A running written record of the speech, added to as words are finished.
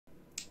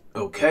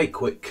Okay,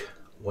 quick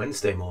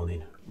Wednesday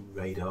morning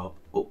radar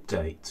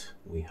update.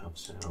 We have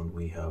sound,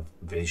 we have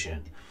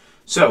vision.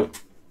 So,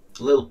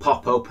 a little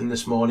pop open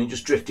this morning,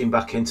 just drifting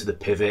back into the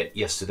pivot.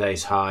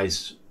 Yesterday's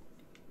highs,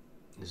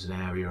 there's an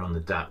area on the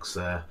DAX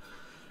there.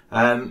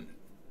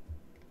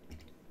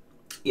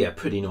 Yeah,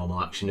 pretty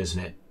normal action, isn't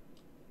it?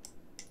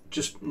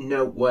 Just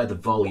note where the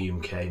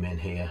volume came in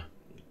here.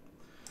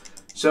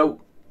 So,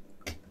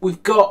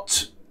 we've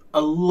got a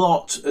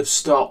lot of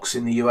stocks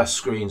in the US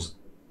screens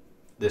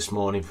this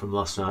morning from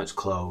last night's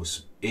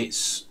close.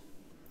 It's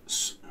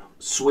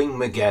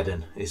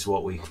swing-mageddon is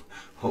what we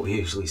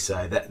usually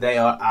say. That they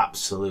are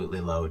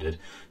absolutely loaded.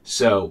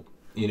 So,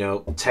 you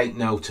know, take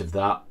note of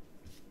that.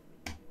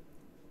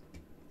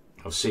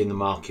 I've seen the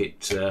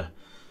market,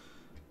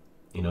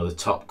 you know, the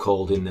top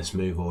called in this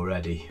move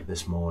already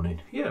this morning.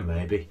 Yeah,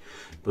 maybe.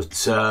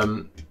 But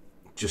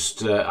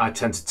I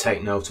tend to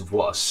take note of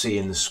what I see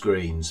in the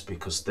screens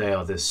because they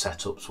are the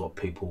setups what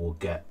people will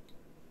get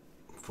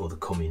for the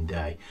coming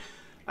day.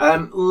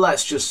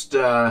 Let's just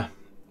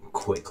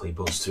quickly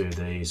buzz through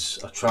these.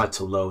 I tried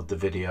to load the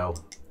video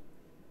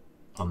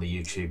on the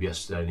YouTube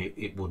yesterday and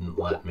it wouldn't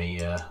let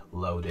me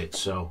load it.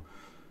 So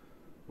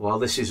while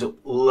this is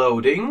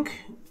loading,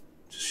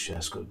 just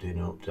Sharescope doing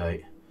an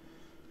update.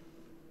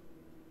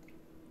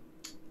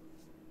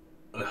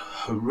 A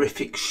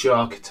horrific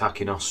shark attack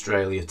in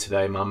Australia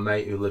today. My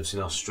mate who lives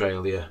in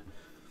Australia,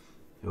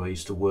 who I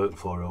used to work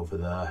for over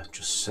there,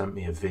 just sent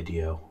me a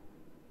video.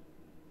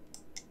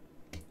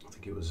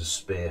 It was a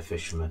spear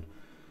fisherman.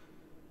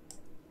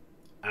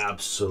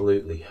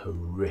 Absolutely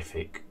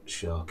horrific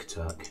shark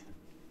attack.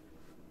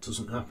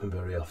 Doesn't happen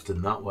very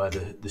often that, where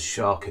the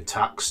shark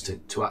attacks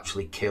to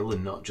actually kill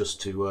and not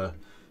just to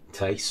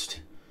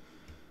taste.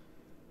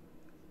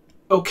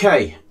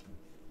 Okay,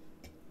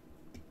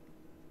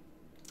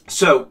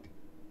 so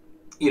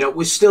you know,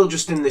 we're still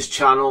just in this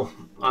channel.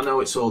 I know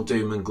it's all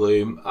doom and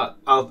gloom.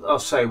 I'll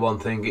say one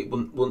thing, it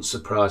wouldn't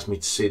surprise me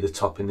to see the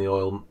top in the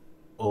oil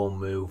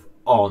move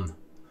on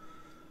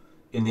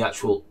in the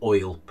actual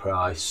oil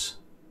price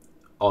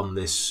on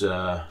this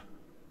the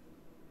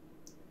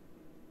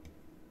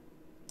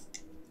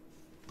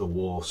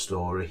war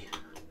story.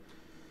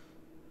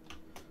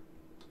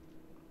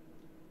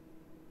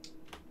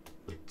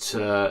 But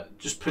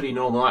just pretty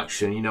normal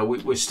action. You know,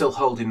 we're still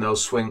holding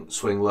those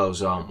swing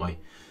lows, aren't we,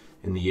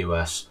 in the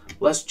US?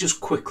 Let's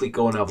just quickly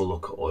go and have a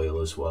look at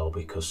oil as well,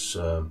 because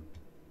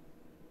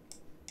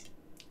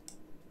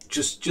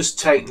just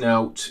take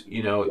note.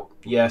 You know,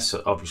 yes,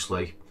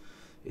 obviously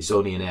it's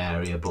only an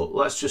area, but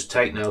let's just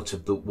take note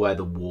of where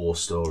the war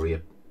story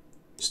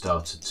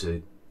started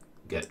to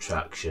get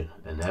traction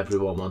and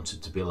everyone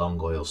wanted to be long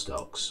oil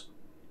stocks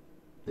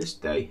this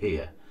day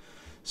here.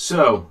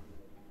 So,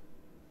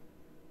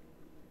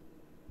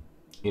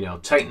 you know,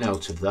 take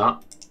note of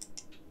that.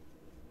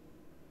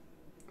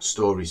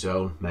 Story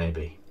zone,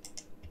 maybe.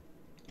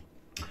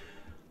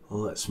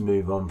 Well, let's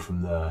move on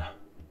from there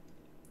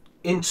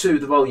into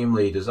the volume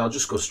leaders. I'll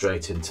just go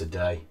straight in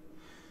today.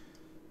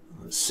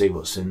 Let's see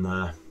what's in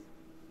there.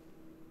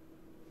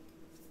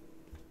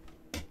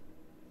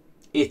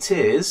 It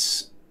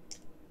is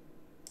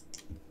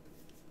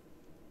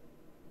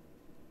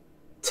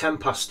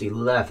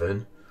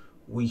 11:10.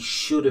 We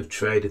should have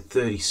traded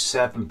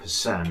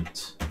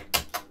 37%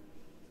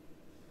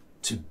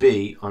 to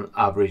be on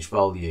average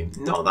volume.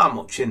 Not that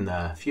much in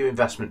there. A few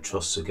investment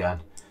trusts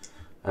again.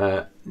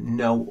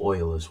 No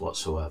oilers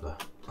whatsoever.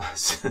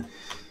 Let's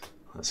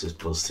just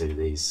buzz through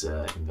these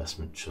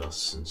investment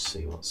trusts and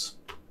see what's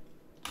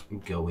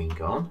going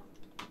on.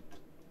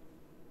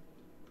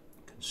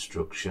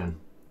 Construction.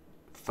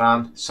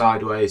 Fan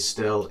sideways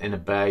still in a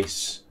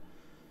base.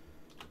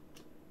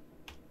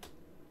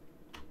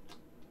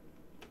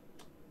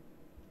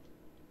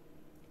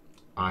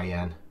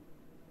 INDV.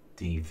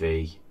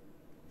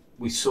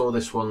 We saw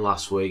this one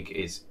last week.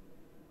 It's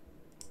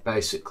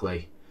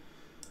basically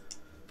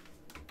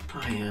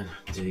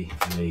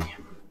INDV.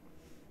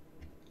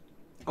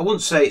 I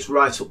wouldn't say it's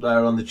right up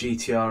there on the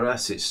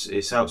GTRS.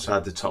 It's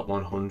outside the top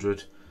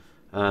 100.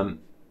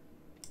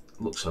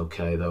 Looks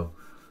okay though.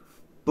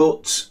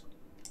 But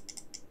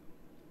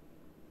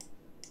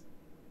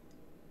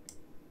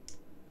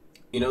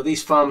you know,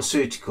 these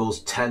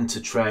pharmaceuticals tend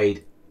to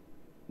trade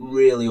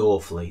really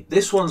awfully.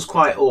 This one's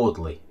quite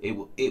orderly.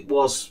 It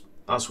was,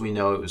 as we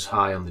know, it was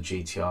high on the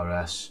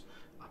GTRS.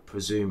 I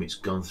presume it's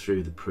gone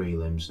through the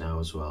prelims now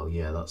as well.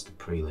 Yeah, that's the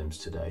prelims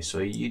today. So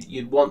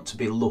you'd want to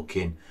be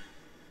looking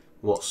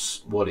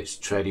what it's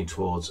trading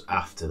towards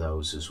after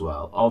those as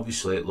well.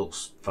 Obviously, it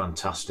looks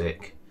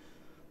fantastic.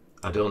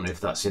 I don't know if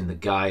that's in the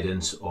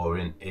guidance or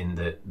in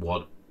the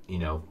what, you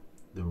know,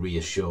 the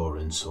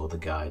reassurance or the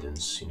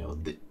guidance, you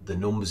know, the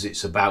numbers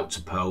it's about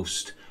to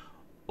post,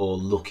 or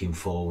looking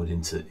forward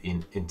into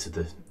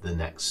the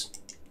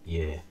next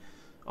year.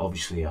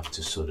 Obviously you have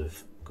to sort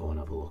of go and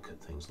have a look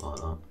at things like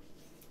that,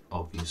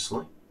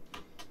 obviously,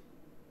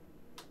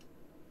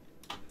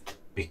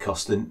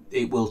 because then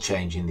it will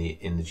change in the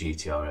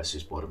GTRS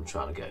is what I'm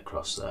trying to get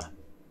across there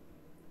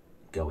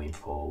going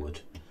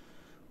forward,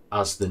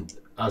 as the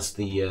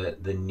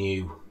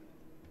new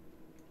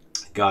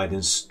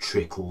guidance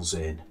trickles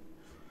in.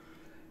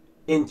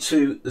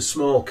 Into the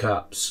small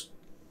caps,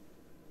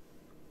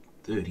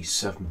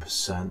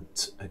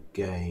 37%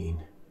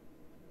 again.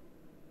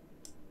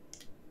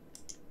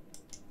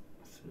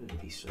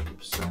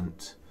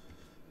 37%.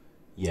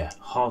 Yeah,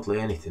 hardly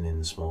anything in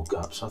the small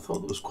caps. I thought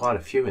there was quite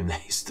a few in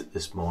these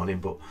this morning,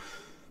 but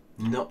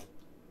not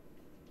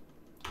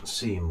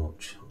seeing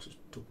much. I'll just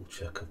double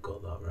check I've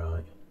got that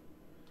right.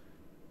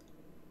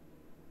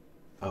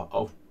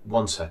 Oh,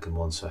 1 second.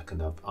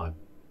 I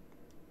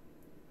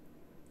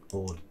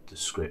ordered the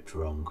script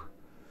wrong.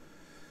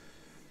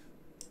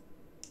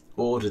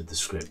 Ordered the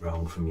script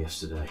wrong from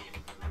yesterday.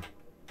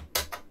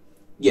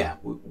 Yeah,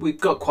 we've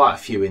got quite a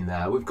few in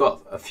there. We've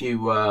got a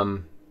few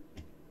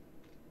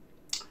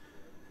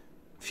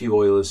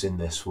Oilers in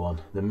this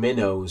one. The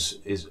minnows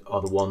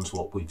are the ones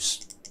what we've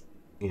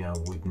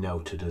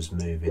noted as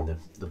moving,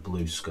 the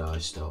blue sky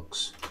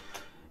stocks.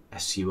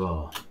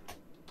 SUR.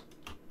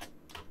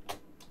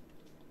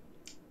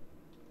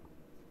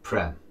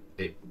 Prem.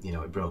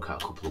 It broke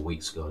out a couple of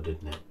weeks ago,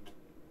 didn't it?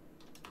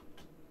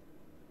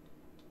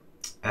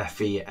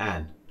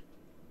 FEN.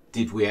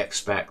 Did we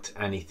expect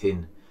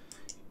anything?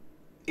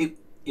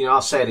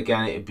 I'll say it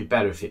again, it'd be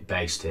better if it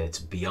based here,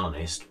 to be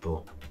honest,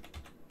 but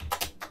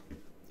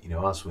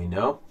as we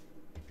know,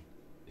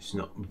 it's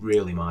not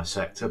really my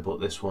sector, but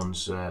this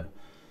one's got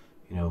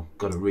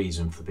a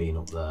reason for being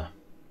up there.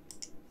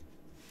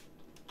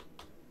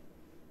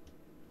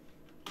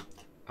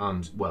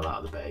 And well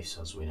out of the base,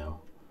 as we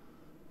know.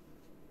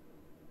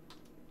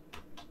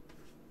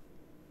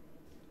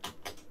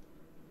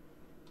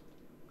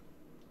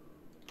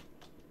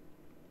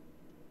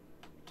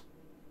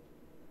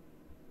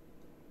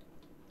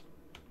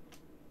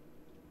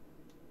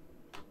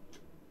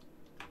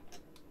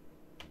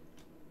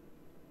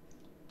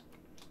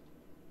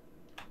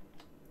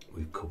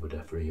 We've covered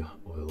every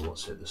oil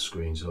what's hit the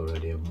screens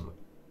already, haven't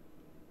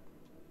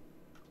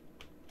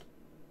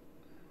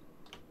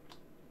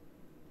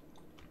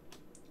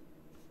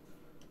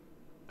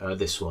we?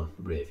 This one,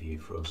 rear view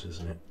for us,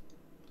 isn't it?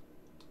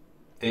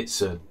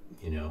 It's it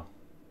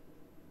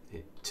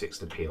ticks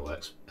the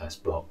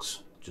PLS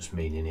box, just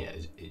meaning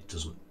it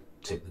doesn't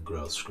tick the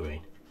growth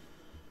screen.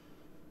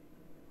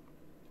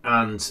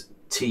 And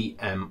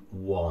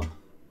TM1,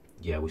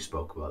 yeah, we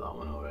spoke about that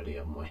one already,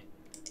 haven't we?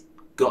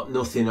 Got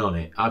nothing on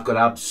it. I've got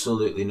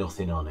absolutely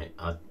nothing on it.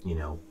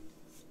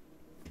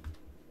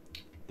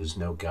 There's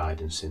no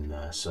guidance in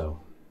there, so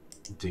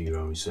do your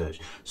own research.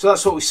 So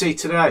that's what we see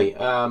today.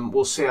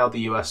 We'll see how the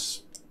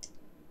US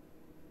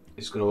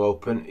is going to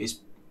open.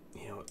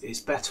 It's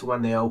better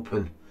when they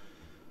open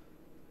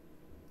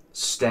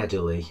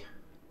steadily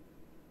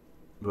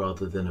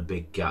rather than a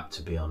big gap,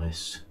 to be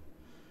honest.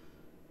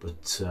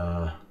 But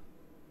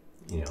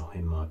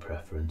in my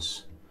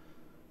preference.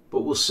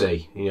 But we'll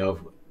see.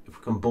 If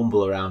we can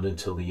bumble around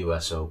until the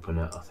US open,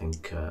 I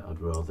think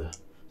I'd rather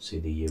see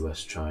the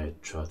US try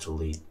to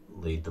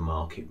lead the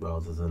market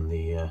rather than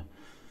the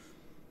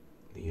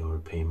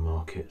European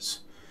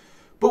markets.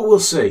 But we'll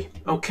see.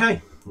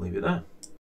 Okay, leave it there.